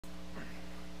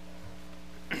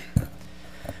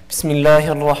بسم الله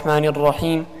الرحمن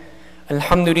الرحيم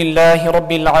الحمد لله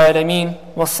رب العالمين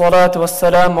والصلاة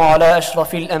والسلام على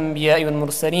أشرف الأنبياء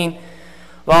والمرسلين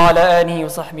وعلى آله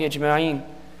وصحبه أجمعين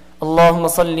اللهم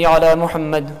صل على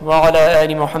محمد وعلى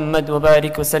آل محمد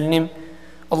وبارك وسلم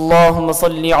اللهم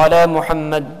صل على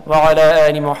محمد وعلى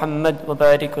آل محمد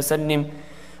وبارك وسلم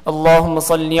اللهم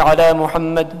صل على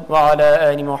محمد وعلى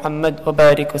آل محمد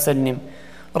وبارك وسلم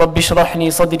رب اشرح لي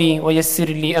صدري ويسر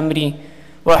لي أمري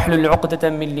واحلل عقدة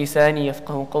من لساني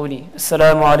يفقه قولي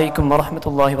السلام عليكم ورحمة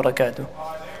الله وبركاته.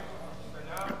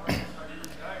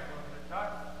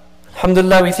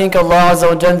 Alhamdulillah, we thank Allah Azza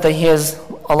wa Jal that He has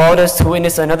allowed us to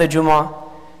witness another Jummah.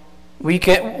 Week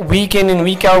in and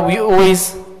week out,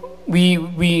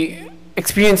 we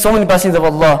experience so many blessings of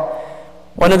Allah.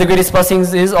 One of the greatest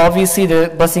blessings is obviously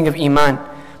the blessing of Iman.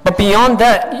 But beyond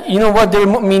that, you know what? There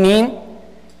were mu'mineen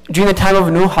during the time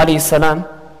of Nuh alayhi salam.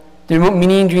 There were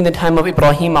mu'mineen during the time of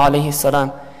Ibrahim alayhi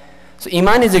salam. So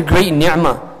Iman is a great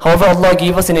ni'mah. However, Allah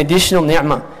gave us an additional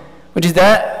ni'mah, which is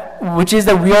that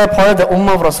we are part of the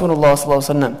ummah of Rasulullah sallallahu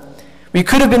alaihi wasallam. We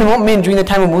could have been a mu'min during the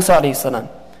time of Musa alayhi salam.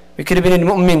 We could have been a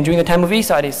mu'min during the time of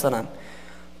Isa alayhi salam.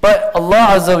 But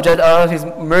Allah Azza wa Jal, out of His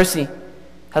mercy,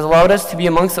 has allowed us to be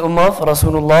amongst the ummah of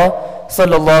Rasulullah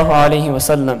sallallahu alayhi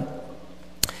wasallam.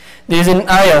 There is an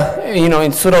ayah,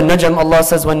 in Surah Najm, Allah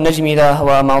says, وَالنَّجْمِ إِذَا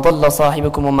هَوَى مَا ضَلَّ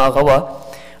صَاحِبُكُمْ وَمَا غَوَى.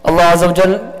 Allah Azza wa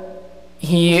Jal,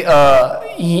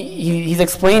 He's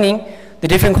explaining the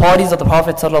different qualities of the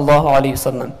Prophet sallallahu alayhi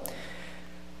wasallam.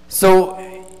 So,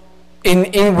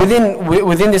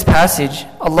 within this passage,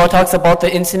 Allah talks about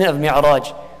the incident of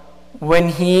Mi'raj, when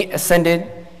he ascended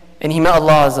and he met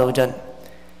Allah Azza wa Jal.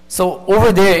 So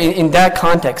over there, in that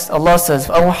context, Allah says,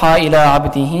 أَوْحَى إِلَىٰ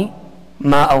عَبْدِهِ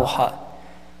مَا أَوْحَى.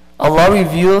 Allah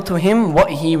revealed to him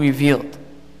what He revealed.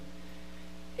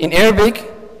 In Arabic,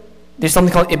 there's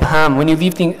something called ibham, when you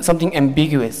leave something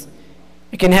ambiguous.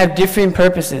 It can have different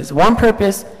purposes. One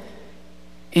purpose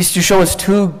is to show it's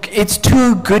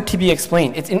too good to be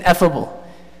explained. It's ineffable.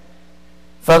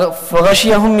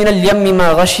 فَغَشِيَهُمْ مِنَ الْيَمِّ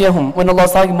مَا غَشِيَهُم. When Allah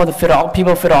is talking about the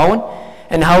people of Fir'aun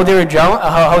and how they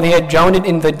had drowned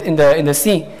in the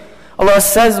sea, Allah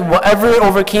says whatever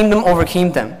overcame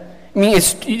them. I mean,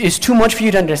 it's too much for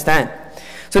you to understand.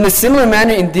 So in a similar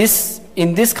manner, in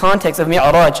this context of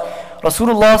Mi'raj,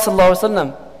 Rasulullah sallallahu alaihi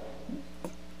wasallam,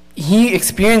 he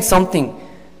experienced something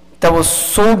that was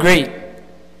so great.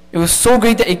 It was so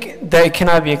great that it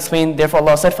cannot be explained. Therefore,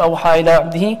 Allah said, فَأَوْحَى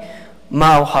إِلَىٰ عَبْدِهِ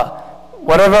مَا أَوْحَى.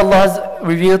 Whatever Allah has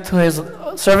revealed to His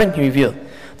servant, He revealed.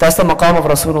 That's the maqam of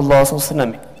Rasulullah sallallahu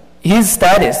alaihi wasallam. His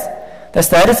status, the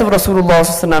status of Rasulullah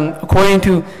sallallahu alaihi wasallam, according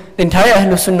to the entire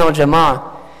Ahlul Sunnah wal Jama'ah,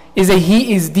 is that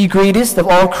He is the greatest of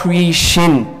all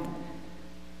creation.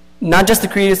 Not just the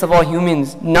greatest of all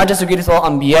humans, not just the greatest of all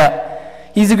anbiya.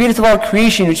 He's the greatest of all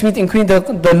creation, which means including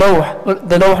the lawh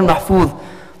al-mahfuz,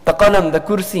 the qalam, the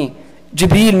kursi,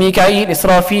 Jibreel, Mikael,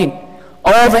 Israfil,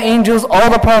 all the angels, all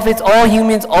the prophets, all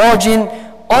humans, all jinn,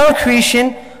 all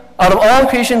creation. Out of all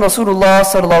creation, Rasulullah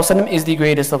sallallahu alaihi wasallam is the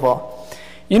greatest of all.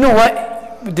 You know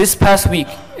what? This past week,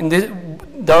 in this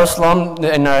Dar Islam,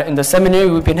 in the seminary,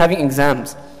 we've been having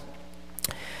exams.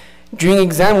 During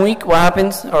exam week, what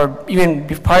happens, or even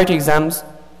prior to exams,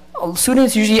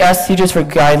 students usually ask teachers for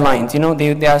guidelines.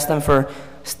 They ask them for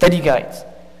study guides.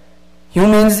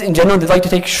 Humans in general, they like to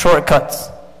take shortcuts,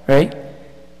 right?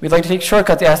 We like to take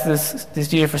shortcuts. They ask this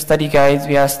teacher for study guides.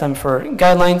 We ask them for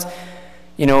guidelines.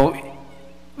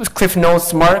 Cliff notes,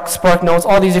 spark notes,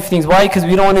 all these different things. Why? Because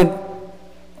we don't want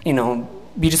to,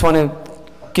 we just want to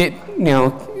get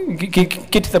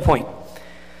to the point.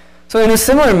 So in a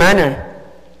similar manner,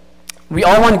 we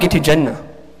all want to get to Jannah,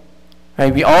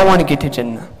 right? We all want to get to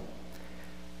Jannah.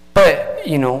 But,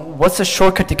 what's the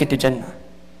shortcut to get to Jannah?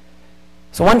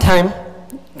 So one time,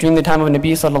 during the time of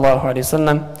Nabi sallallahu alaihi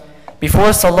wasallam,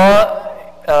 before Salah,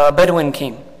 a Bedouin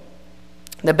came.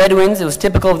 The Bedouins, it was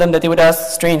typical of them that they would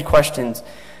ask strange questions.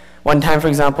 One time, for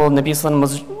example, Nabi sallallahu alaihi wasallam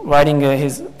was riding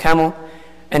his camel,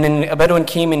 and then a Bedouin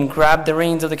came and grabbed the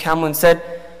reins of the camel and said,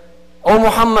 "O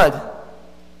Muhammad,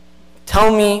 tell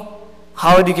me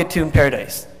how to get to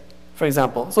paradise," for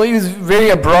example. So he was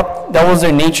very abrupt. That was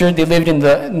their nature. They lived in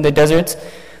the deserts.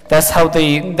 That's how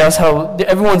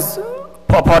everyone's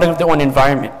a product of their own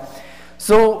environment.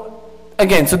 So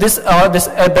again, this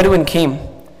Bedouin came,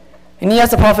 and he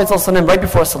asked the Prophet ﷺ right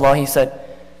before Salah. He said,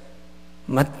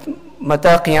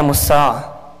 "Mata qiyamus sa'a."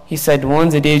 He said,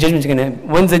 "When's the day of judgment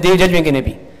going to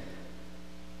be?"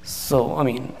 So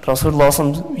Rasulullah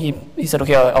ﷺ, he said,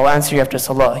 "Okay, I'll answer you after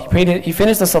Salah." He prayed. He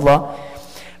finished the Salah.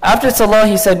 After Salah,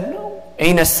 he said,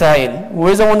 "Aina as-sa'il?"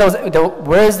 Where's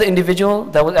the individual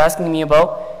that was asking me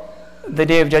about the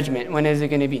day of judgment? When is it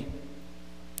going to be?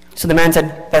 So the man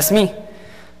said, that's me.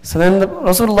 So then the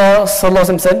Rasulullah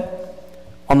said,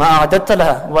 وَمَا أَعْدَدْتَ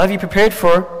لَهَا, what have you prepared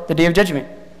for the day of judgment?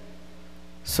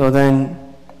 So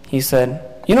then he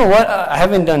said, you know what, I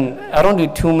don't do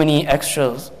too many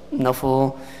extras,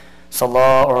 nafil,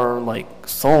 salah, or like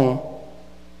saum,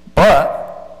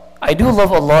 but I do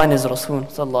love Allah and His Rasul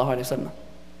sallallahu alayhi wa sallam.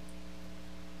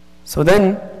 So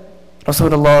then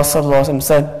Rasulullah sallallahu alayhi wa sallam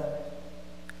said,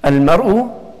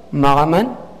 Al-mar'u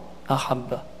ma'aman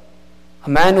ahabba. A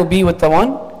man will be with the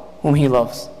one whom he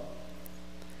loves.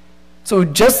 So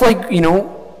just like,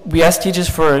 we ask teachers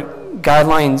for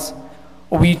guidelines,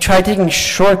 or we try taking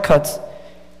shortcuts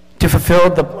to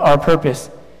fulfill our purpose.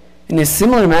 In a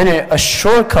similar manner, a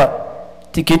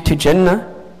shortcut to get to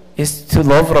Jannah is to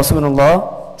love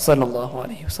Rasulullah sallallahu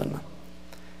alayhi wa sallam.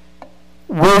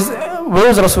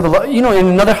 Where's Rasulullah? In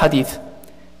another hadith,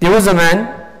 there was a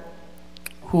man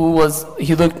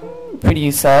he looked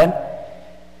pretty sad.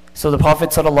 So the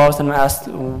Prophet sallallahu alayhi wa sallam asked,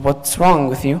 what's wrong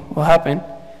with you? What happened?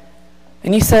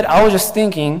 And he said, I was just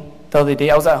thinking the other day,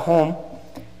 I was at home,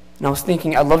 and I was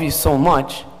thinking, I love you so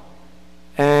much.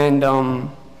 And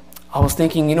I was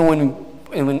thinking,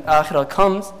 when Akhirah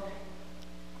comes,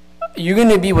 you're going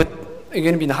to be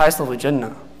in the highest level of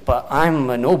Jannah. But I'm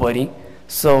a nobody.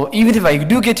 So even if I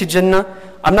do get to Jannah,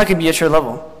 I'm not going to be at your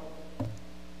level.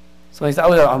 So he said, I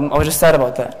was just sad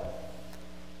about that.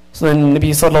 So then Nabi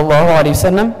sallallahu alayhi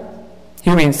wa sallam, he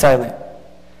remained silent.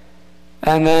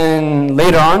 And then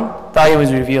later on, the ayah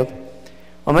was revealed.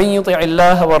 وَمَنْ يُطِعِ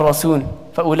اللَّهَ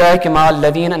وَالرَّسُولِ فَأُولَٰئِكَ مَعَ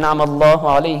الَّذِينَ أَنْعَمَ اللَّهُ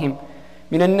عَلَيْهِمْ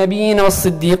مِنَ النَّبِيِّينَ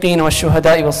وَالصِّدِّيقِينَ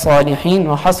وَالشُّهَدَاءِ وَالصَّالِحِينَ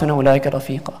وَحَسُنَ أُولَٰئِكَ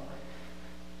رَفِيقًا.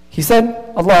 He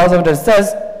said, Allah Azza wa Jalla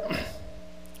says,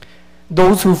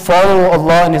 those who follow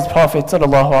Allah and His Prophet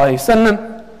sallallahu alayhi wa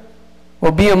sallam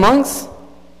will be amongst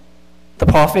the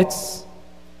prophets,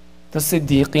 the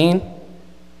siddiqeen,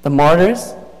 the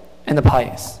martyrs, and the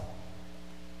pious.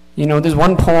 There's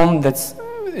one poem that's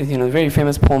a very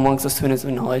famous poem amongst the students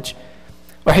of knowledge.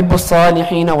 أحب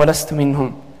الصالحين ولست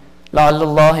منهم لعل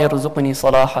الله يرزقني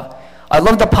صلاحا. I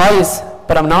love the pious,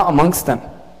 but I'm not amongst them.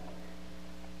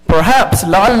 Perhaps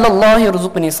لعل الله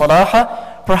يرزقني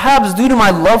صلاحا. Perhaps due to my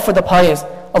love for the pious,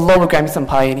 Allah will grant me some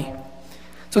piety.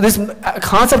 So this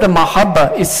concept of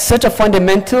mahabba is such a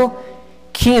fundamental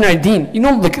key in our deen.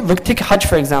 Look, take Hajj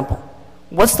for example.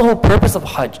 What's the whole purpose of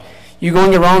Hajj? You're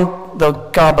going around the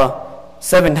Kaaba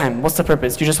 7 times. What's the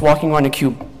purpose? You're just walking around a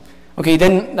cube. Okay,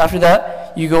 then after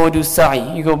that, you go do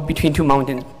sa'i. You go between 2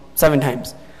 mountains 7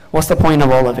 times. What's the point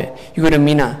of all of it? You go to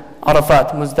Mina, Arafat,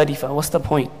 Muzdalifah. What's the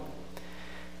point?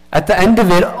 At the end of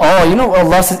it all,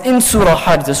 Allah says in Surah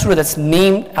Hajj, the surah that's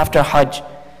named after Hajj,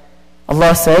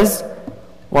 Allah says,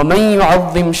 وَمَن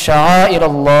يُعَظِّمْ شَعَائِرَ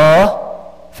اللَّهِ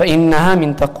فَإِنَّهَا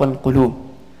مِن تَقْوَى الْقُلُوبِ.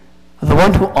 The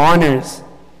one who honors,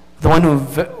 the one who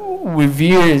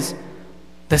reveres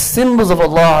the symbols of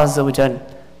Allah Azza wa Jal,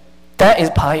 that is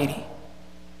piety.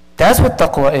 That's what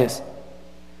taqwa is.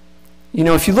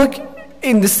 If you look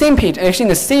in the same page,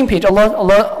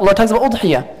 Allah talks about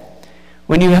udhiyah.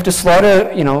 When you have to slaughter,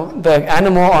 the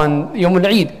animal on Yawm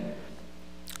al-Eid,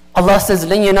 Allah says,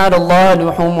 لَن يَنَالَ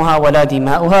اللَّهَ لُحُومُهَا وَلَا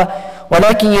دِمَاؤُهَا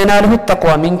وَلَكِنْ يَنَالُهُ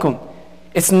التَّقْوَى مِنْكُمْ.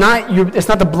 It's not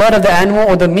the blood of the animal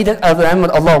or the meat of the animal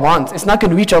Allah wants. It's not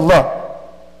going to reach Allah.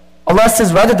 Allah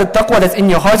says rather the taqwa that's in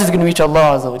your heart is going to reach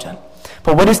Allah Azza wa Jal.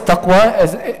 But what is taqwa?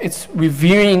 It's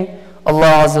revering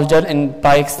Allah Azza wa Jal, and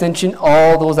by extension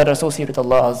all those that are associated with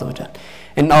Allah Azza wa Jal.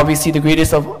 And obviously the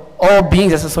greatest of all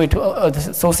beings that's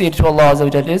associated to Allah Azza wa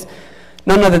Jal is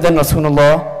none other than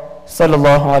Rasulullah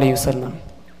sallallahu alayhi wa sallam.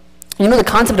 The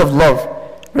concept of love,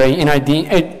 right, in our deen,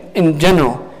 in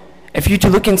general, if you to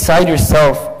look inside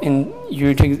yourself and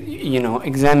you to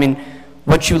examine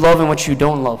what you love and what you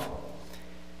don't love,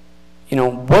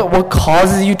 what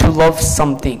causes you to love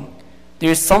something.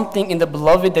 There's something in the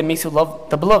beloved that makes you love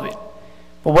the beloved.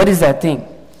 But what is that thing?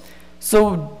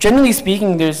 So generally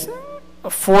speaking, there's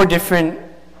 4 different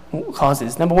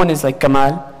causes. Number 1 is like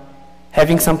kamal,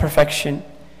 having some perfection.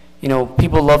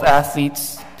 People love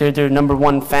athletes. They're their number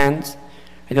 1 fans.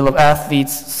 They love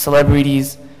athletes,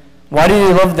 celebrities. Why do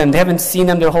they love them? They haven't seen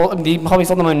them their whole.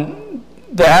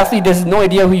 The athlete has no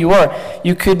idea who you are.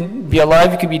 You could be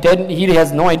alive, you could be dead. He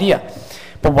has no idea.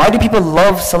 But why do people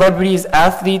love celebrities,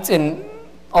 athletes, and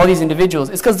all these individuals?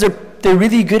 It's because they're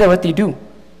really good at what they do.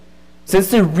 Since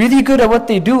they're really good at what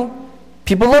they do,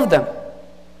 people love them.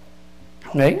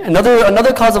 Right?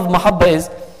 Another cause of mahabba is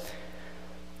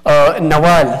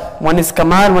nawal. One is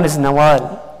kamal, one is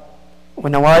nawal.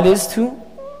 When nawal is to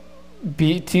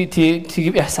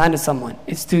give ihsan to someone.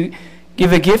 It's to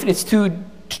give a gift. It's to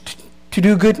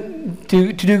do good,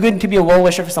 to be a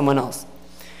well-wisher for someone else.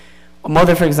 A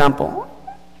mother, for example,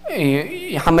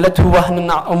 حملته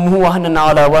أمه وهنا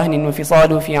على وهن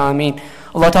وفصاله في عامين.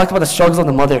 Allah talked about the struggles of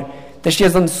the mother, that she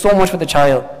has done so much for the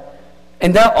child.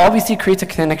 And that obviously creates a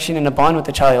connection and a bond with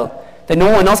the child that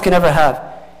no one else can ever have.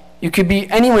 You could be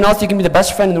anyone else, you can be the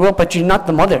best friend in the world, but you're not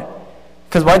the mother.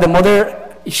 Because why? The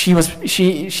mother, she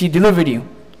delivered you,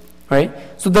 right?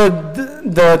 So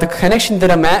the connection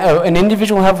that an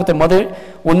individual will have with their mother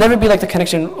will never be like the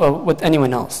connection with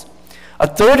anyone else. A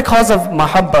third cause of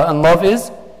mahabba and love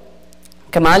is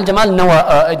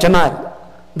jamal,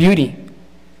 beauty.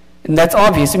 And that's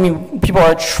obvious. I mean, people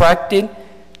are attracted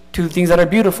to things that are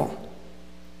beautiful.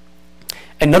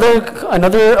 Another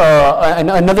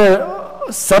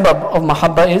sabab of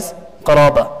mahabba is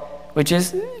qaraba, which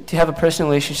is to have a personal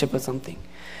relationship with something.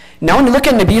 Now when you look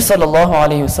at Nabi sallallahu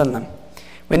alayhi wasallam,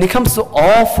 when it comes to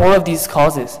all four of these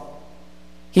causes,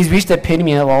 he's reached the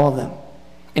epitome of all of them.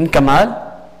 In kamal,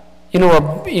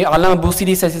 Allama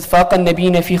Busiri says, فَاقَ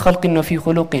النَّبِينَ فِي خَلْقٍ وَفِي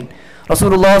خُلُقٍ.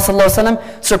 Rasulullah sallallahu alayhi wasallam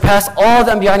surpassed all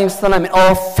the Anbiya alayhi salam in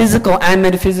all physical and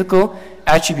metaphysical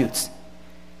attributes.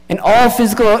 In all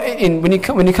physical, when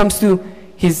it comes to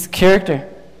his character,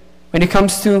 when it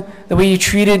comes to the way he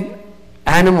treated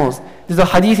animals. There's a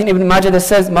hadith in Ibn Majah that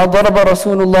says, مَا ضَرَبَ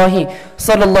رَسُولُ اللَّهِ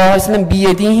صَلَّى اللَّهُ عَلَيْهِ وَسَلَّمَ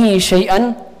بِيَدِهِ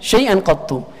شَيْئًا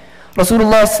قَطُّ.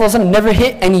 Rasulullah sallallahu alayhi wasallam never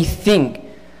hit anything,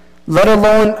 let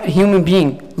alone a human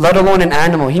being, let alone an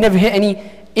animal. He never hit any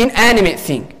inanimate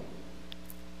thing.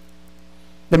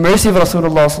 The mercy of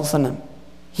Rasulullah sallallahu alayhi wasallam.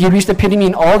 He reached the epitome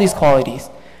in all these qualities.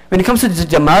 When it comes to the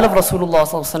jamal of Rasulullah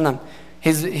sallallahu alaihi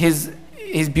wasallam,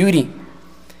 his beauty,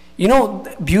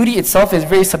 beauty itself is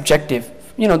very subjective.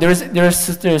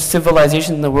 There's civilizations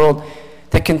in the world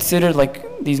that consider like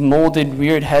these molded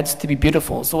weird heads to be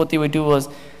beautiful. So what they would do was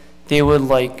they would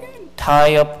like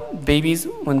tie up babies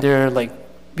when they're like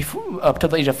up to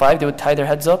the age of 5. They would tie their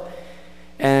heads up,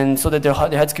 and so that their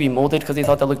heads could be molded because they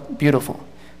thought that looked beautiful.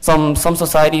 Some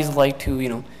societies like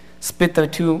to split the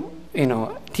two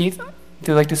teeth.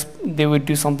 They would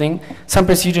do some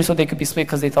procedure so they could be split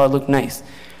because they thought it looked nice.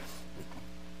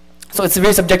 So it's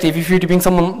very subjective. If you're to bring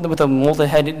someone with a molded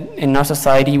head in our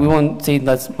society, we won't say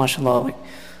that's mashallah,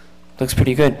 looks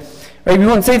pretty good, right? We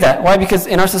won't say that. Why? Because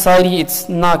in our society, it's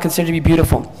not considered to be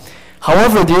beautiful.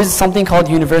 However, there is something called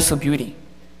universal beauty.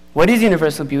 What is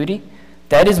universal beauty?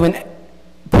 That is when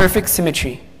perfect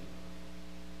symmetry,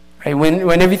 right?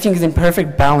 When everything is in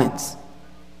perfect balance.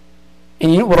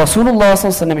 And Rasulullah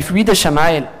sallallahu alaihi wasallam, if you read the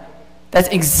Shama'il, that's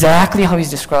exactly how he's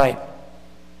described.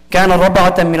 كَانَ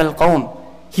رَبَعَةً مِنَ الْقَوْمِ.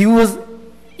 He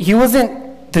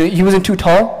wasn't too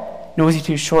tall, nor was he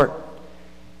too short.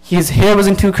 His hair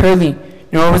wasn't too curly,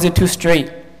 nor was it too straight.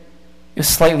 It was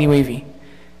slightly wavy.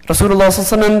 Rasulullah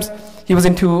sallallahu alaihi wasallam, he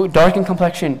wasn't too dark in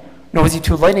complexion, nor was he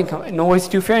too light nor was he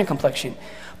too fair in complexion.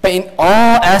 But in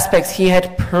all aspects, he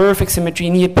had perfect symmetry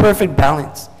and he had perfect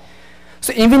balance.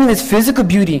 So even in his physical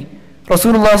beauty,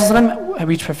 Rasulullah sallallahu alaihi wasallam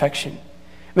reached perfection.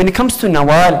 When it comes to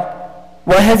nawal,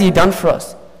 what has he done for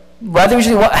us? Rather,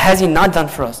 what has he not done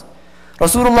for us?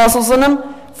 Rasulullah sallallahu alaihi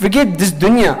wasallam, forget this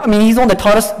dunya. I mean, he's the one that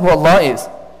taught us who Allah is.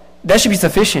 That should be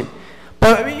sufficient.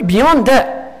 But beyond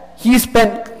that, he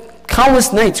spent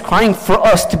countless nights crying for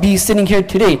us to be sitting here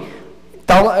today,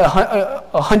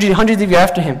 hundreds of years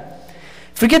after him.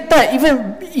 Forget that,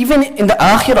 even in the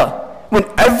akhirah, when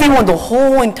everyone, the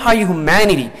whole entire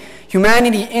humanity,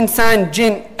 insan,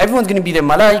 jinn, everyone's going to be there,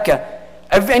 malaika,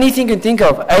 anything you can think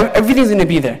of, everything's going to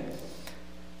be there.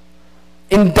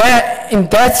 In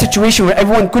that situation where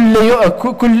everyone, a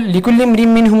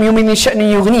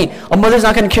mother's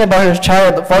not going to care about her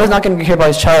child, the father's not going to care about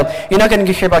his child, you're not going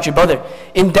to care about your brother.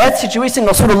 In that situation,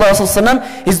 Rasulullah sallallahu alaihi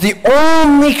wasallam is the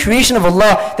only creation of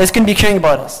Allah that's going to be caring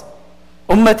about us.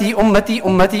 Ummati, ummati,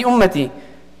 ummati, ummati.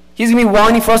 He's going to be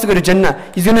wanting for us to go to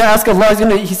Jannah. He's going to ask Allah,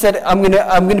 he said, I'm going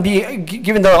to be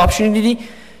given the opportunity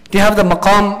to have the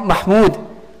maqam mahmud.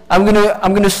 I'm going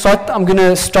to start the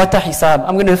hisab.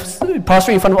 I'm going to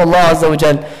prostrate in front of Allah Azza wa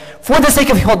Jal for the sake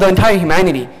of the entire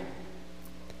humanity.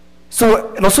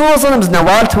 So Rasulullah's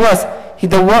nawal to us,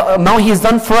 the amount he has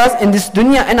done for us in this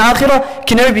dunya and akhirah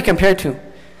can never be compared to.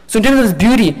 So in terms of his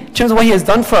beauty, in terms of what he has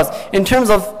done for us, in terms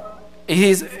of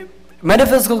his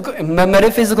metaphysical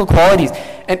qualities,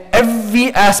 and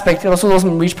every aspect,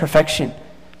 Rasulullah reached perfection.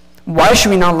 Why should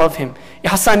we not love him?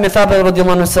 Hassan ibn Thabit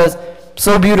radiallahu anhu says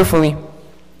so beautifully,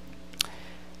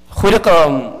 خلق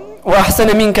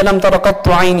وأحسن منك لم تر قط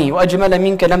عيني وأجمل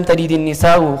منك لم تلد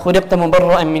النساء خلقت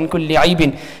مبرأ من كل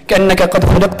عيب كأنك قد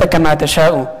خلقت كما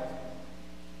تشاء.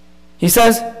 He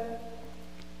says,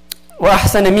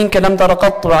 وأحسن منك لم تر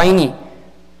قط عيني.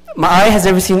 My eye has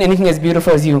never seen anything as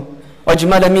beautiful as you.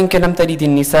 وأجمل منك لم تلد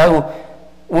النساء.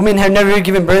 Women have never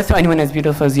given birth to anyone as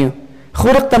beautiful as you.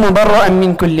 خُلِقْتَ مُبَرَّأً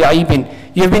مِّن كُلِّ عَيْبٍ.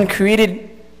 You have been created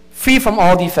free from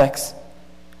all defects.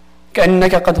 كَأَنَّكَ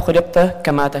قَدْ خُلِقْتَ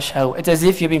كَمَا تَشَاءُ. It's as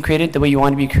if you've been created the way you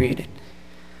want to be created.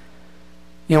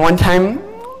 You know, one time,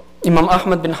 Imam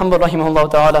Ahmad bin Hanbal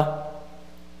rahimahullah ta'ala,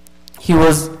 he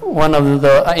was one of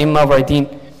the A'imma of our deen.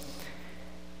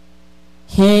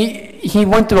 He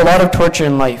went through a lot of torture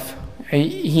in life.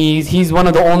 He's one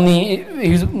of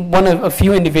a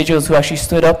few individuals who actually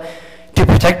stood up to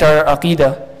protect our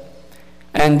aqidah.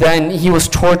 And then he was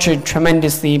tortured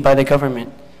tremendously by the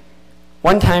government.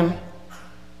 One time,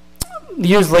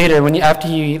 years later, after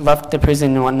he left the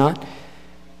prison and whatnot,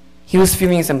 he was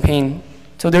feeling some pain.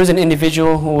 So there was an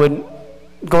individual who would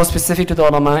go specific to the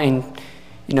ulama and,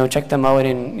 you know, check them out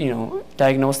and, you know,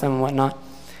 diagnose them and whatnot.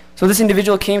 So this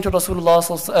individual came to Rasulullah,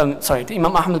 to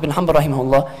Imam Ahmad bin Hanbal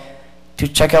rahimahullah, to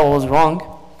check out what was wrong.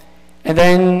 And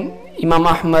then Imam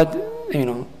Ahmad, you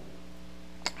know,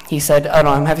 he said, I don't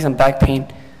know, I'm having some back pain.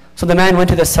 So the man went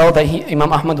to the cell that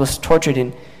Imam Ahmad was tortured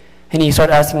in, and he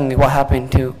started asking like, what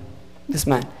happened to this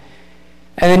man.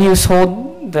 And then he was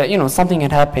told that, you know, something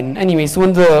had happened. Anyways,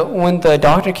 when the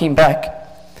doctor came back,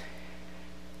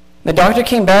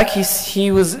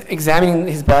 he was examining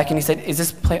his back, and he said, is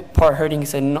this part hurting? He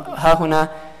said, Ha huna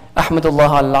ahmadullah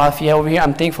al-afiyah. Over here,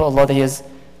 I'm thankful Allah that He has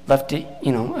left it,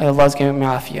 you know, Allah's given me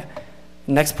afiyah.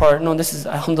 Next part, no, this is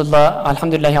alhamdulillah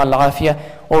al-afiyah.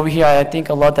 Over here, I thank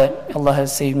Allah that Allah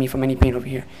has saved me from any pain over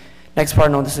here. Next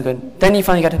part, no, this is good. Then he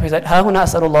finally got to the place that, Ha huna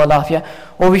as'alullah al-afiyah.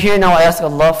 Over here, now I ask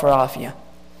Allah for afiyah.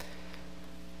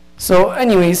 So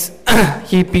anyways,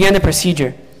 he began the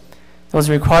procedure that was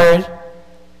required.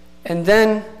 And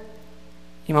then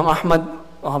Imam Ahmad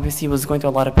obviously was going through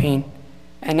a lot of pain.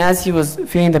 And as he was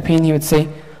feeling the pain, he would say,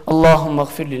 Allahumma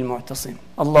ghfir lil mu'tasim.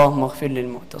 Allahumma ghfir lil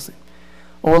mu'tasim.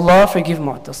 Oh Allah, forgive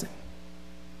Mu'tasim.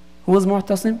 Who was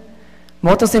Mu'tasim?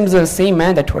 Mu'tasim is the same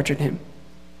man that tortured him.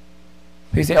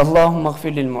 He say, Allahumma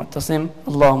ghfir lil Mu'tasim.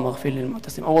 Allahumma ghfir lil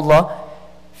Mu'tasim. Oh Allah,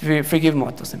 forgive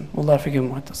Mu'tasim. Allah, forgive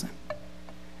Mu'tasim.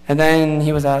 And then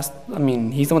he was asked,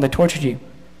 he's the one that tortured you.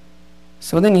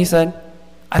 So then he said,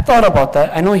 I thought about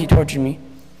that. I know he tortured me.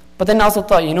 But then I also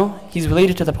thought, you know, he's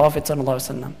related to the Prophet sallallahu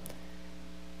alaihi wasallam.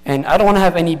 And I don't want to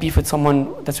have any beef with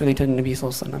someone that's related to the Nabi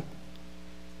sallallahu alaihi wasallam.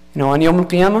 You know, on Yawm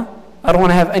al-Qiyamah, I don't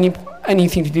want to have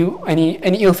anything to do, any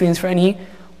ill feelings for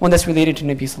anyone that's related to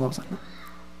Nabi sallallahu alaihi wasallam.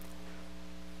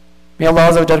 May Allah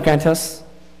Azza wa Jalla grant us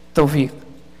tawfiq.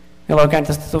 May Allah grant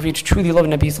us the tawfiq to truly love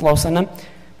Nabi sallallahu alaihi wasallam.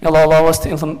 May Allah allow us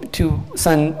to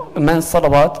send immense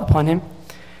salawat upon him.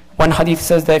 One hadith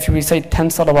says that if you recite 10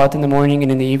 salawat in the morning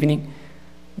and in the evening,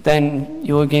 then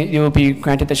you will be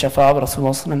granted the shafa'a of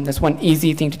Rasulullah. That's one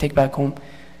easy thing to take back home.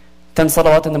 10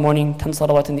 salawat in the morning, 10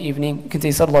 salawat in the evening. You can say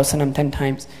sallallahu 10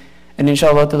 times. And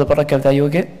inshallah, to the barakah of that, you will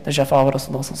get the shafa'a of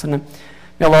Rasulullah.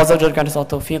 May Allah Azza wa Jalla grant us all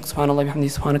tawfiq. Subhanallah bihamdi,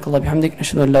 subhanakallah bihamdik.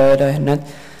 Nashhadu an la ilaha illa ant.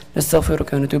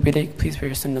 Nastaghfiruka wa natubu ilayk. Please pray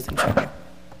your sunnahs inshallah.